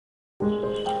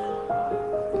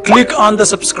Click on the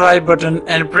subscribe button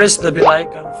and press the bell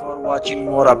icon for watching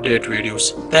more update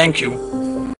videos. Thank you.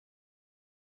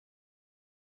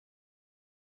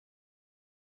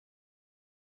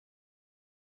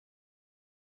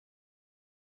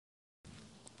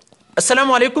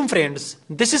 Assalamu alaikum friends,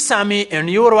 this is Sami and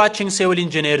you are watching Civil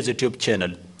Engineers YouTube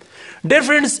channel. Dear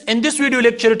friends, in this video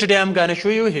lecture today I am going to show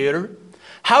you here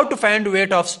how to find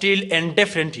weight of steel in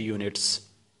different units.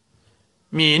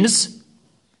 Means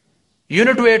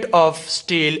unit weight of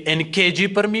steel in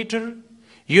kg per meter,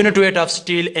 unit weight of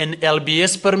steel in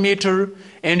lbs per meter,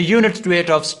 and unit weight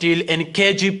of steel in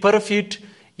kg per feet,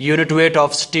 unit weight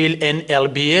of steel in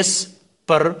lbs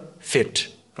per feet.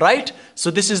 Right?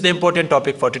 So this is the important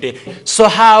topic for today. So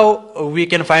how we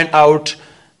can find out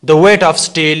the weight of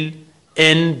steel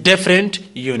in different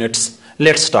units?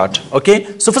 Let's start.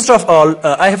 Okay. So first of all,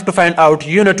 I have to find out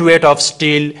unit weight of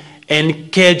steel in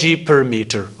kg per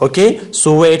meter. Okay.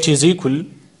 So weight is equal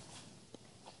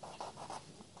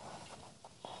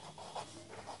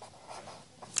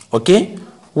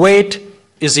weight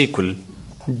is equal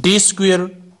d square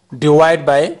divided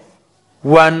by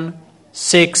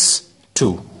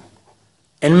 162.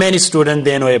 And many students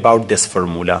they know about this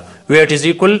formula. Weight is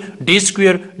equal d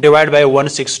square divided by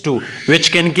 162,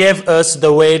 which can give us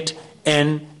the weight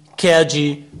in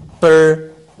kg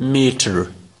per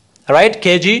meter. Right?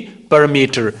 Kg per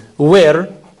meter, where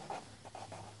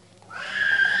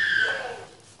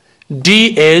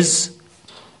d is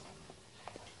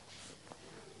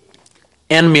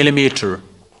in millimeter.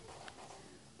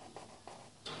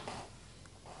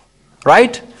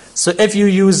 Right? So if you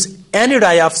use any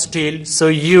die of steel, so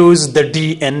use the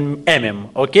d in mm,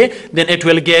 okay? Then it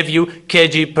will give you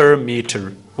kg per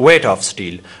meter, weight of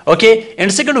steel, okay?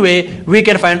 And second way, we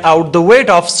can find out the weight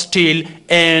of steel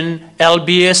in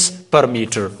lbs per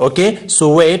meter, okay?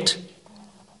 So weight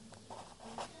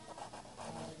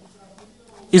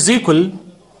is equal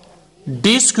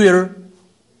d square,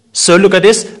 so look at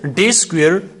this, d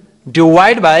square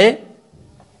divided by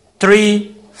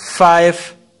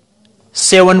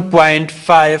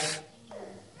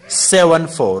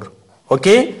 357.574,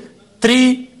 okay?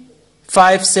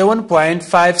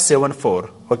 357.574,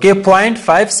 okay?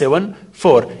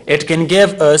 0.574. It can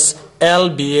give us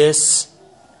lbs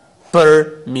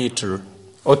per meter,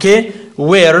 okay?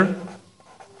 Where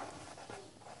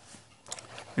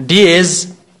d is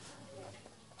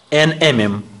in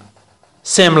mm,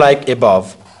 same like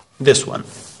above this one,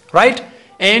 right?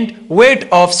 And weight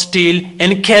of steel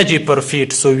in kg per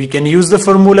feet. So we can use the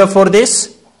formula for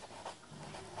this.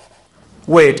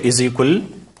 Weight is equal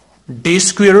d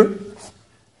square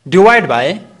divided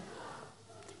by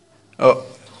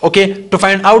to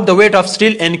find out the weight of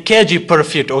steel in kg per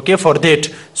feet, okay? For that,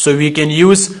 so we can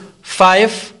use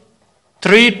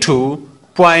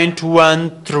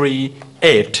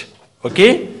 532.138,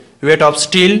 okay? Weight of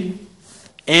steel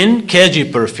in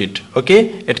kg per feet,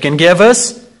 okay? It can give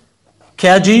us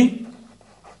kg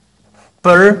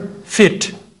per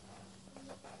feet,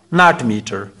 not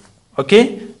meter,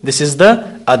 okay? This is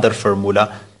the other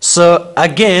formula. So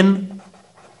again,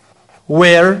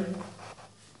 where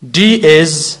d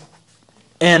is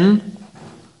in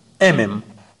mm,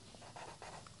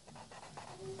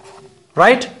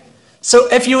 right? So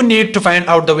if you need to find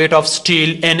out the weight of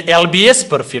steel in lbs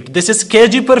per feet, this is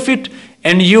kg per feet,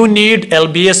 and you need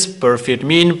lbs per feet,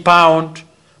 mean pound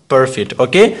per feet,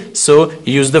 okay? So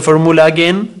use the formula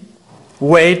again.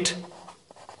 Weight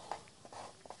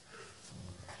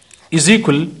is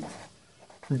equal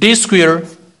d square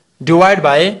divided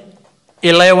by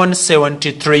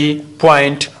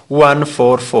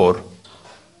 1173.144,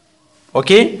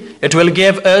 okay? It will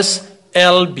give us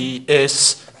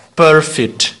lbs per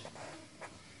feet,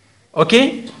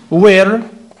 okay? Where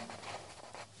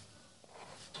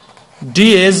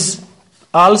d is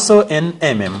also in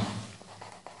mm,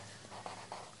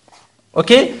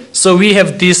 okay? So we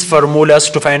have these formulas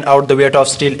to find out the weight of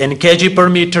steel in kg per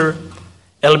meter,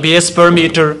 lbs per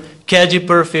meter, kg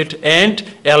per feet, and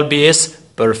lbs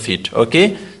per feet,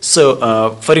 okay? So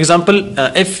for example,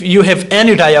 if you have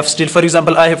any die of steel, for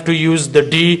example, I have to use the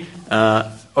d,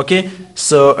 okay?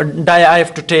 So die I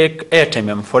have to take 8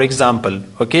 mm, for example,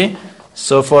 okay?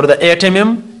 So for the 8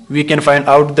 mm, we can find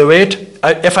out the weight.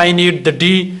 If I need the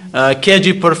d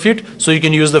kg per feet, so you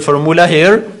can use the formula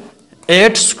here,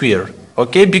 8 square,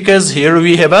 okay? Because here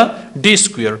we have a d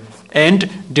square, and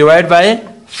divide by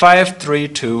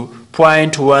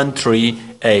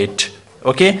 532.138,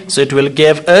 okay? So it will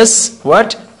give us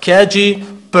what? Kg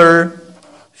per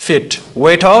feet,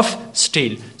 weight of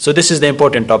steel. So this is the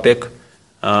important topic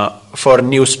for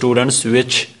new students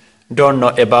which don't know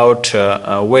about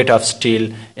weight of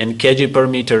steel in kg per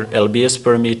meter, lbs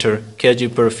per meter,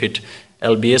 kg per feet,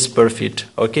 lbs per feet.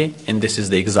 Okay, and this is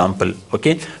the example.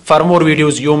 Okay, for more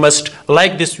videos you must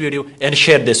like this video and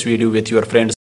share this video with your friends.